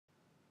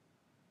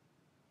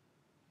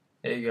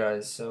Hey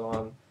guys,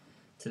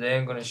 today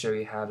I'm going to show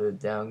you how to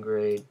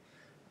downgrade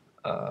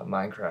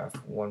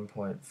Minecraft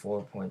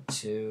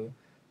 1.4.2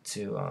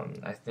 to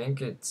I think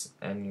it's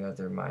any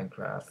other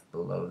Minecraft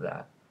below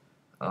that.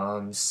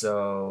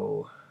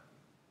 So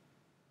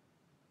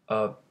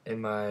up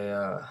in my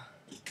uh,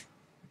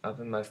 up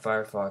in my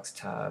Firefox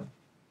tab,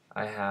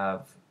 I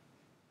have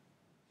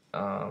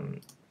um,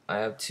 I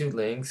have two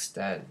links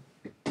that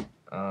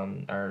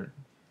are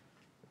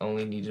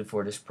only needed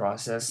for this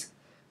process.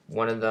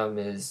 One of them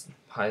is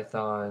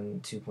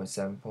Python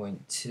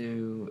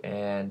 2.7.2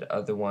 and the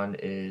other one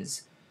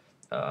is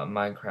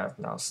Minecraft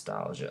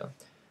Nostalgia.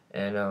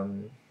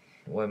 And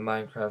what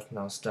Minecraft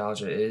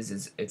Nostalgia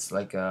is it's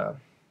like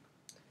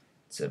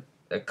it's a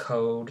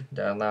code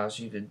that allows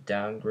you to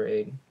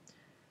downgrade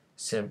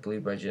simply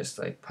by just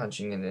like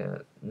punching in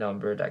a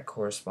number that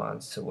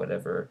corresponds to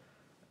whatever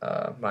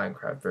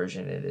Minecraft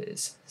version it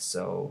is.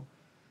 So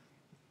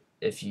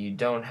if you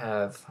don't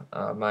have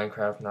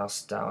Minecraft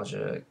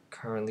Nostalgia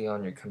currently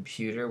on your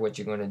computer, what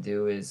you're going to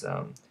do is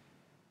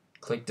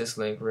click this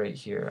link right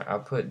here. I'll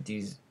put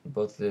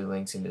both of the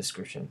links in the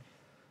description.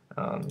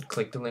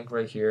 Click the link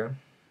right here,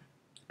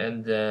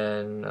 and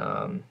then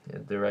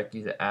it'll direct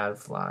you to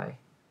AdFly.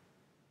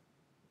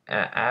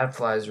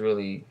 AdFly is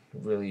really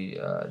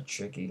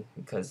tricky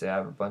because they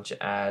have a bunch of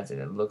ads, and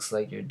it looks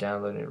like you're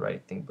downloading the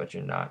right thing, but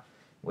you're not.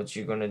 What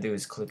you're going to do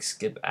is click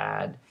Skip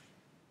Ad,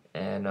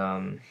 and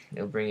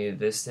it'll bring you to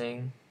this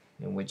thing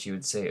in which you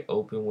would say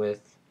open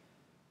with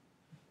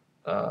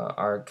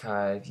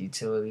archive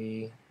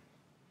utility,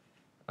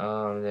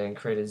 then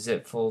create a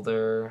zip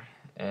folder,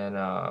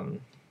 and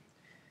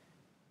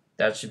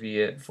that should be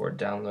it for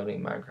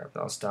downloading Minecraft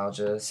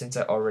Nostalgia. Since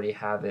I already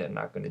have it, I'm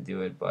not going to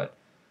do it, but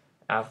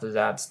after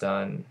that's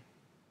done,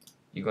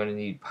 you're going to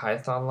need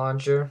Python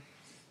Launcher,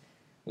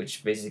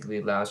 which basically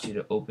allows you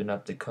to open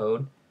up the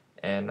code.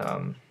 And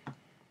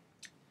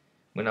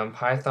when on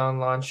Python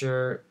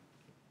Launcher,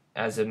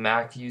 as a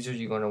Mac user,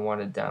 you're going to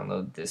want to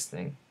download this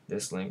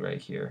link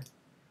right here.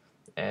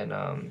 And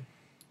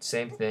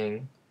same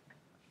thing,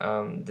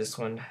 this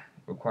one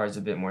requires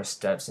a bit more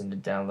steps in the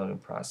downloading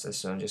process,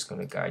 so I'm just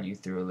going to guide you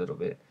through a little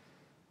bit.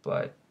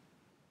 But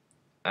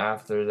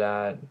after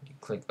that, you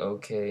click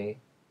OK.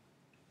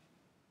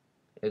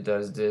 It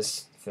does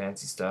this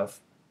fancy stuff.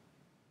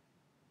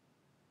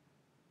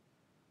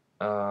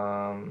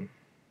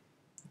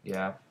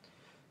 Yeah,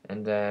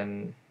 and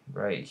then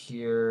right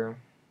here,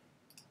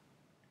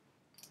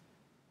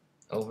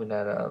 open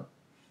that up.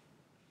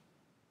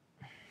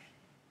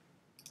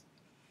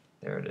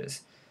 There it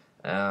is.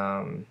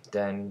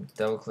 Then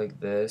double click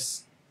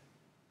this.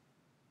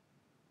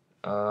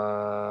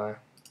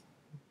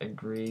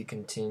 Agree,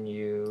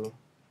 continue,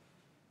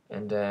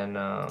 and then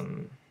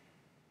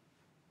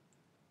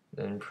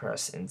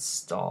press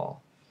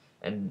install,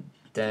 and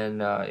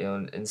then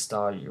it'll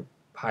install your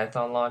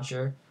Python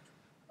launcher.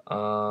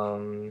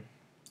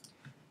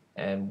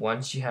 And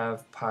once you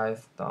have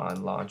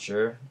Python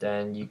launcher,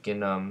 then you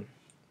can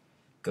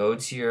go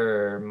to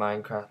your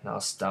Minecraft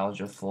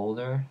Nostalgia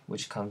folder,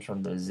 which comes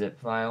from the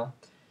zip file.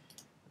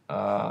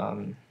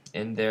 In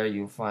there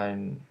you'll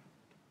find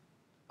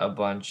a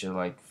bunch of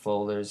like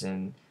folders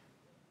and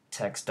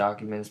text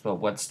documents, but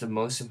what's the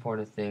most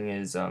important thing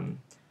is the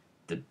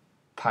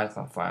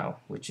Python file,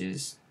 which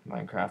is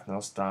Minecraft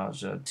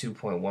Nostalgia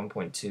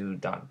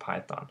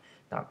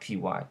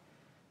 2.1.2.python.py.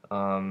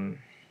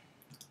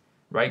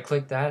 Right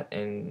click that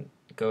and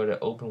go to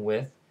open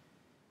with,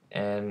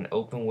 and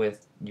open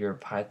with your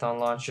Python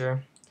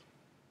launcher.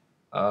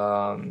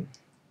 And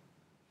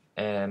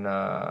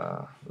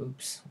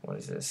oops, what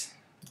is this?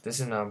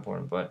 This is not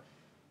important, but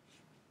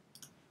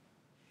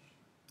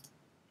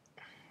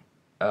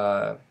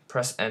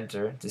press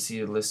enter to see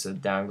a list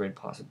of downgrade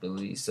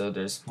possibilities. So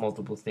there's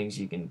multiple things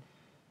you can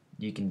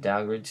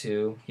downgrade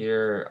to.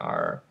 Here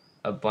are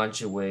a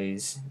bunch of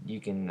ways you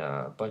can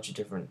a bunch of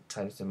different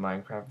types of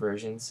Minecraft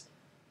versions.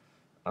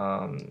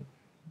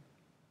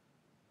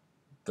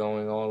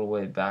 Going all the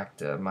way back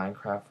to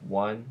Minecraft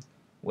 1.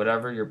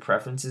 Whatever your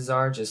preferences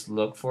are, just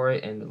look for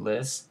it in the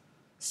list.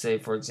 Say,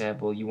 for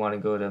example, you want to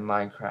go to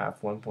Minecraft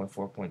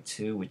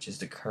 1.4.2, which is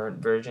the current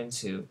version,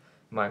 to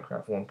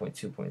Minecraft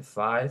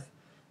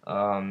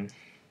 1.2.5.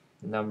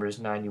 Number is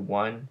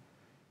 91.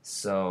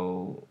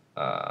 So,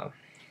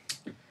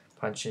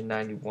 punch in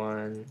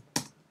 91,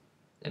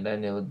 and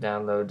then it will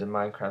download the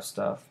Minecraft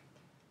stuff.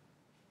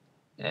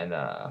 And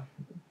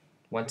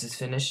once it's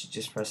finished,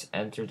 just press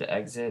enter to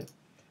exit.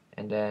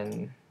 And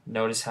then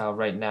notice how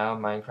right now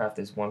Minecraft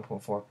is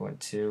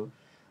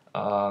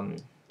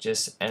 1.4.2.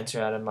 Just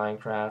enter out of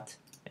Minecraft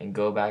and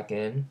go back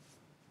in.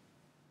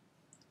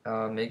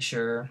 Make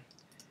sure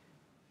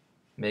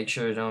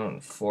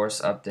don't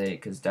force update,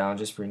 because that'll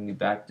just bring you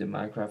back to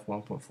Minecraft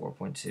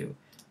 1.4.2.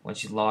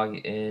 Once you log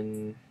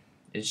in,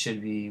 it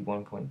should be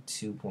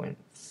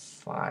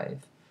 1.2.5.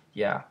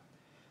 Yeah.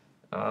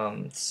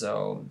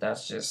 So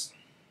that's just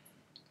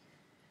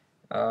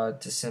the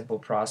simple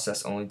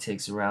process. Only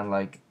takes around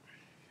like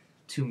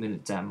 2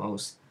 minutes at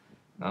most.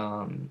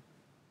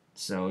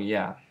 So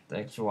yeah,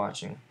 thanks for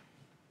watching.